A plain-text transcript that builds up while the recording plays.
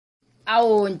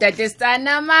Awu ntate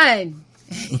sana man.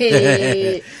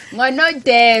 Ngono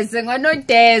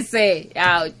dese.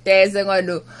 Awu dese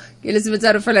ngono. Ke le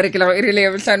sebetsa re fela re ke la irile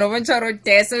ya bohlano bontsha ro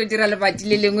dese o dira lebati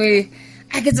le lengwe.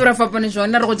 A ke tsora fapane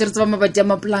jona re go tse ba mabati a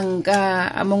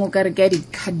maplanka a mangwe ka re ka di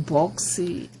card box.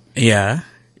 Yeah.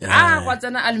 Go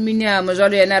tsana aluminium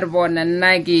jalo yena re bona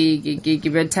nna ke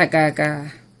betha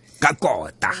ka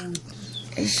kota.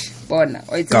 Bona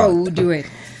o itse ba udi wena.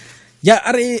 Ya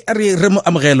re mo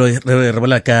amogelo re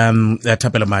bola ka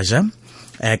Thapelo Maja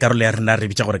karolo ya rena re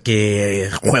bitsa gore ke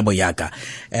Kgwebo Yaka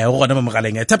go gona mo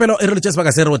mogaleng Thapelo e re le tseba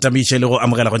ka se re o tamiše le go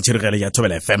amogela go ntshirigelo ya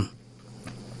Thobela FM.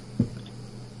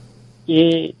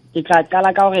 Ke tla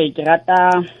qala ka gore ke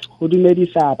rata go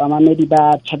dumedisa bamamedi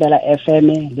ba Thobela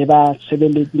FM le ba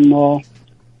sebeletsi mo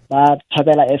ba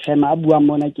Thobela FM a bua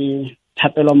mona ke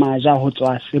Thapelo Maja ho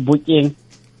tswa Sebokeng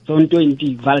zone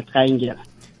 20 Val Triangle.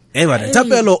 Bana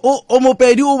Thapelo o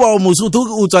mopedi o ba o mosotho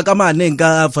o tswa ka maneng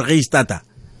ka Freestata.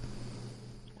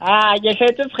 Ke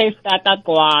fetse Freestata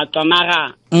kwa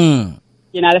Mara.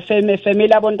 Ke na le family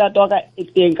ya bontate wa ka e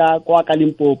teng ka kwa ka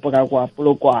Limpopo ka kwa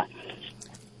Polokwane.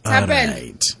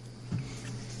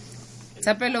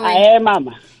 Thapelo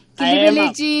mama. Ke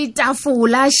lebeletše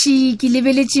tafola ke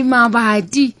lebeletše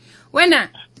Mabati. Wena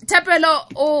Thapelo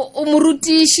o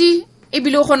morutiši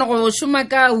ebile o kgona go šoma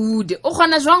ka wood. O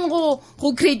kgona jwang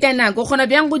go create nako, o kgona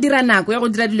bjang go dira nako ya go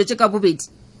dira dilo tše ka bobedi?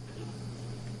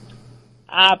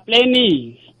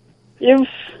 Planning.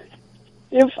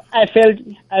 If I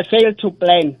fail to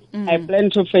plan, I plan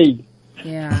to fail.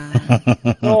 Yeah.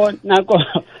 So nako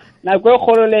e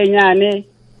kgolo le nyane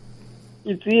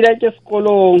e tsira ke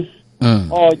sekolong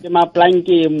o ke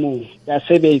maplankeng mo ya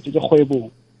sebetse ke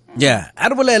kgwebong. Yeah, a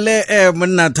re bolele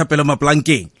monna Thapelo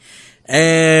maplankeng.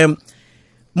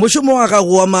 Mošomo wa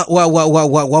gago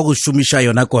wa go šomiša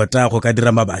yona kota go ka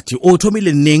dira mabati o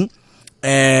thomile neng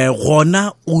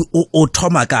gona o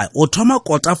thoma kae o thoma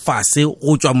kota fase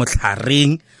go tswa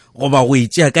motlhareng go ba go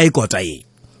itšea ka ikota ye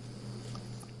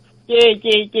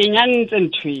ke nyantse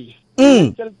ntwe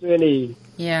tsweleng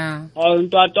yeah o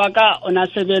ntwa ka ona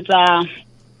sebetsa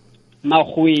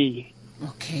magweng.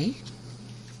 Okay.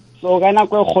 So kana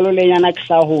go kgolo le nyana ke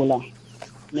sa hola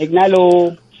ne ke na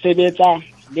lo sebetsa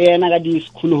le yena ka di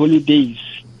school holidays.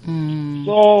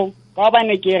 So ka ba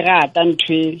ne ke rata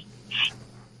ntwe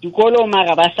dikolo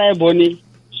mara ba sa e bone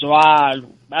jwalo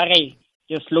ba re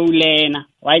ke slow learner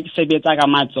wa ke sebetsa ka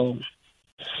matsogo.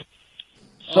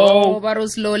 So ba ro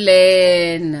slow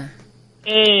learner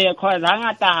cause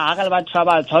hangata ha ka le batho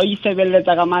ba tsho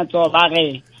isebeletsa ka matsogo ba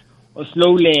re o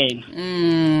slow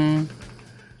learner.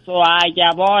 So ke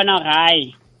a bona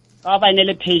gai ka ba ne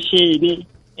le passion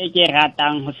e ke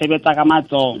ratang ho sebetsa ka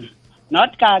matsogo,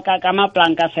 not ka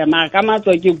maplanka fema ka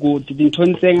matsogo ke good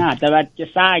dinthong tse ngata ba ke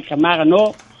sa ka mara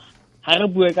no ha re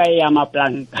bue ka ya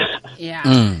maplanka. Yeah.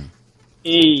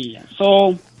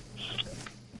 So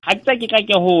ha ke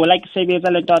ke hola ke sebetsa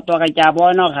le toto ka ke a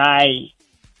bona gai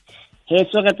he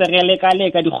so re tsere ka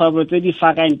dikgwebo tse di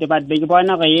farente but be ke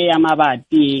bona go ye ya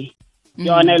Mabati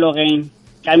yona le reng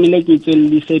tlamile ke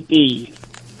tswellise pele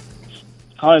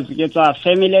cause ke tswa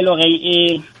family le reng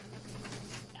e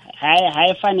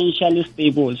high financially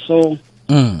stable. So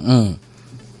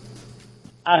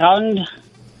around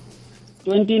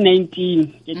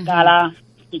 2019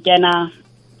 ke kena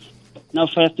no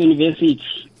first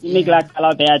university mme ke la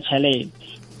kala be ya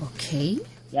challenge. Okay.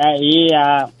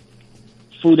 Yeah,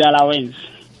 food allowance.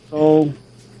 So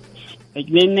ke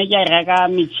ne ke reka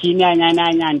metšhini a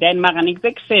nyana then mara ne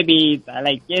ke sebetsa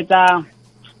like etsa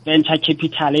venture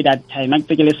capital at that time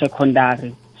ke le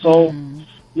secondary. So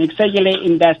ne ke le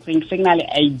industry signal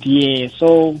idea.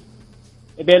 So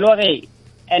e be lore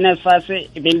NSFAS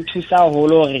e be thusa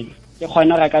holo re ke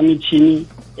kgona reka metšhini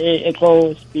e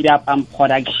tlo speed up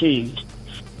production.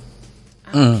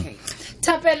 Okay.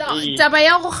 Thapelo taba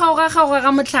ya go kgaoga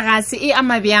ga motlhagase e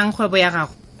ama bjang kgwebo ya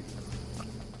gago?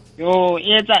 Yo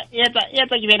etsa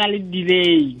ke bena le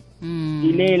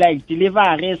delay like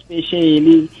delivery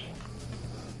especially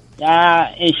ya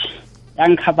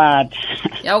nkhabata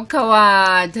ya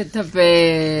ukhabata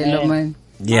Thapelo man.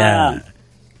 Yeah.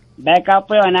 Backup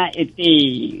yona e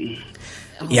teng.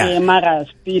 Yeah. Mara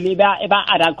still e ba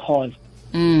other cause.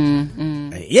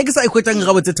 Ye ke sa ikhwetsang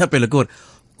ga botse Thapelo ke gore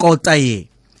kota ye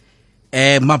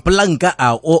maplanka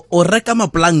a o reka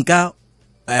maplanka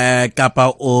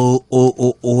kapa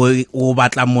o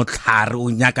batla motlhare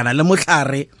o nyakana le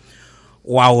motlhare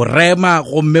wa o rema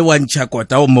gomme wa ntšha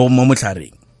kota o mo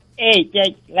motlhareng.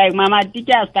 Like mama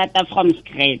teacher started from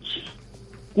scratch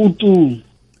kutu.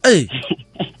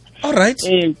 All right.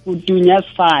 Kutu nya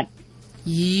sfat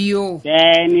Yo.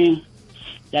 then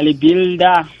ya le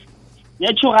builder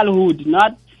natural wood,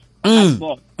 not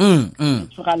cardboard.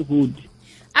 Natural wood.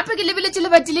 Ape ke lebeletse le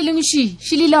batile leng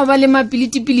shi le la ba le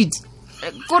mapiliti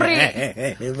kore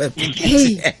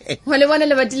wa le bona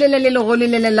le batile le legolo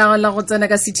le la go tsena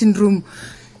ka sitting room.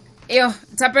 Yo,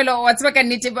 Thapelo wa tseba ka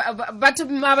nnete batho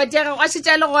Mabati ya go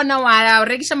tshitsa le gona wa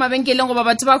rekisha mabenkeleng go ba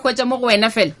batho ba khwetsa mo go wena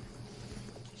fela.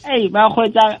 Hey, ba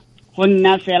khwetsa go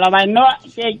nna fela ba no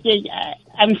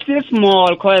I'm still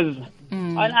small cause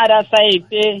on other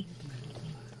side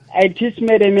it is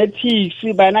mathematics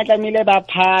bana tlamile ba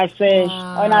pass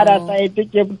on other side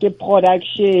ke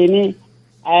production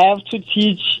I have to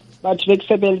teach but be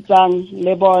sebeletsang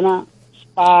le bona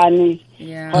Spani.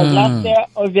 Because last year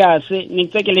obviously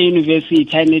Nitekele University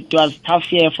and it was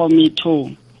tough year for me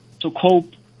to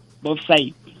cope both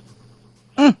sides.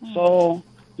 So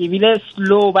ebile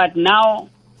slow but now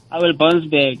I will bounce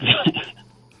back.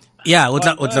 Yeah,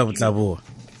 utla bo.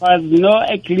 Because no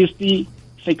at least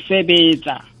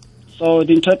seksebetsa. So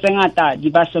dintho tse ngata di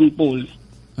ba simple.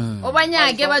 O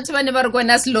banya ke batho ba ne ba re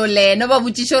kwana slow learner ba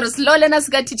botšiša gore slow learner se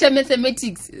ka teacher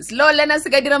mathematics, slow learner se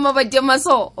ka dira Mabati a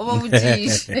maso o ba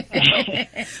botšiša.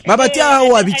 Mabati a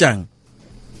o a bitsang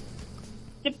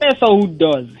Ke Pesso who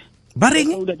does. Ba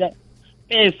reng?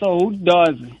 Pesso who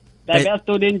does. The best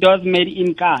student does made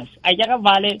in cars. I get a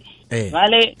vale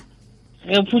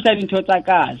re pusa dintho tsa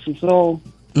cars. So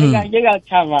ke ga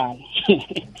travel.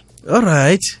 All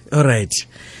right.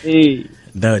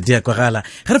 Da dia kwa gala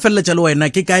ga re fella tšalo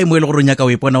wena ke kae mo ile go ronya ka o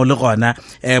ipona o le gona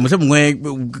motho mongwe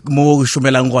mo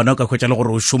shumelang gona o ka khwetša le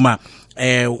gore o shuma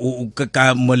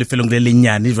ka mo lefelong le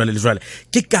lennyane jwale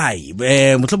ke kae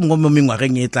motho mongwe mo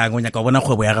mengwageng e tlang o nyaka o bona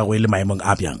kgwebo ya gago e le maemong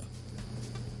a bjang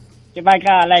ke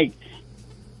batla like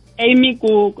aimi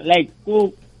ko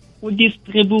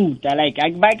distributor like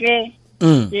a batle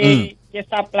ke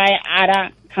supply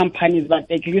other companies but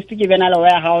at least ke bena le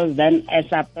warehouse then I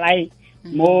supply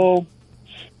more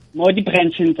di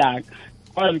branching tag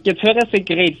because ke tshwere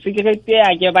secret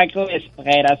ya ke ba tlo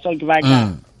spreader so ke ba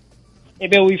ka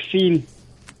ebe we feel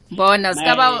bona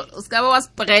ska ba wa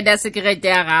spreader secret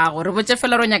ya gago re botse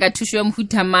fela ronya ka thusho ya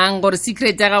mhutamang gore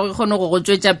secret ya gago e gone go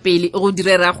tswetsa pele go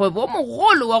direla kgwebo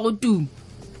mogolo wa go tuma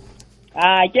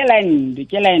ke land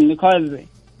because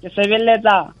ke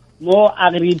sebeletsa mo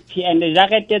agripi and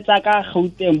jarete tsa ka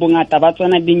Gauteng bongata ba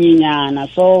tsona dinyenyana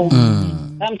so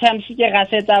sometimes ke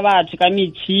gasetsa batho ka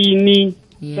metšhini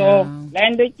so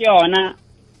land ke yona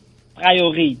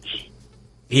priority.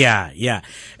 Yeah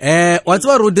wa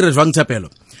tswa re o dire jwang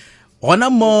Thapelo gona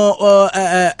mo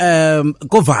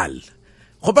koval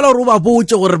go pela gore o ba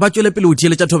botse gore ba tswele pele o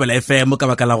thiele tša Thobela FM ka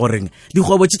baka la goreng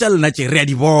dikgwebo tša lena tše re a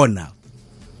di bona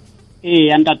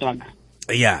ntatwaka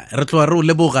ya re tloa re o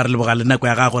leboga le nako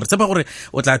ya gago gore tseba gore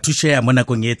o tla thušea mo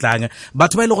nakong e tlang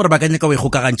batho ba ile gore ba ka nyaka o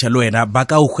ikgokagantšha le wena ba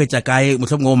ka o hwetša kae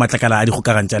mohlomongwe o matlakala a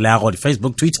dikgokagantšha le yago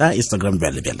Facebook Twitter Instagram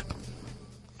bjale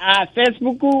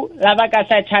Facebook la ba ka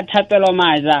searcha Thapelo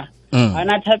Maja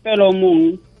ana Thapelo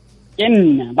mong ke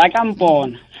nna ba ka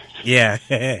mpona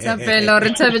Thapelo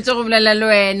re thabetse go bolela le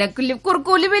wena ko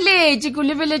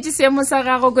lebeletse seemo sa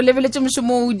gago ko lebeletse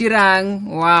mošomo o dirang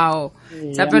wow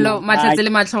Thapelo matlhatse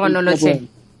le matlhogonolo tle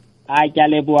ke a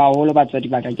leboga holo batswadi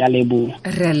ba ka ke a leboga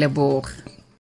re a leboga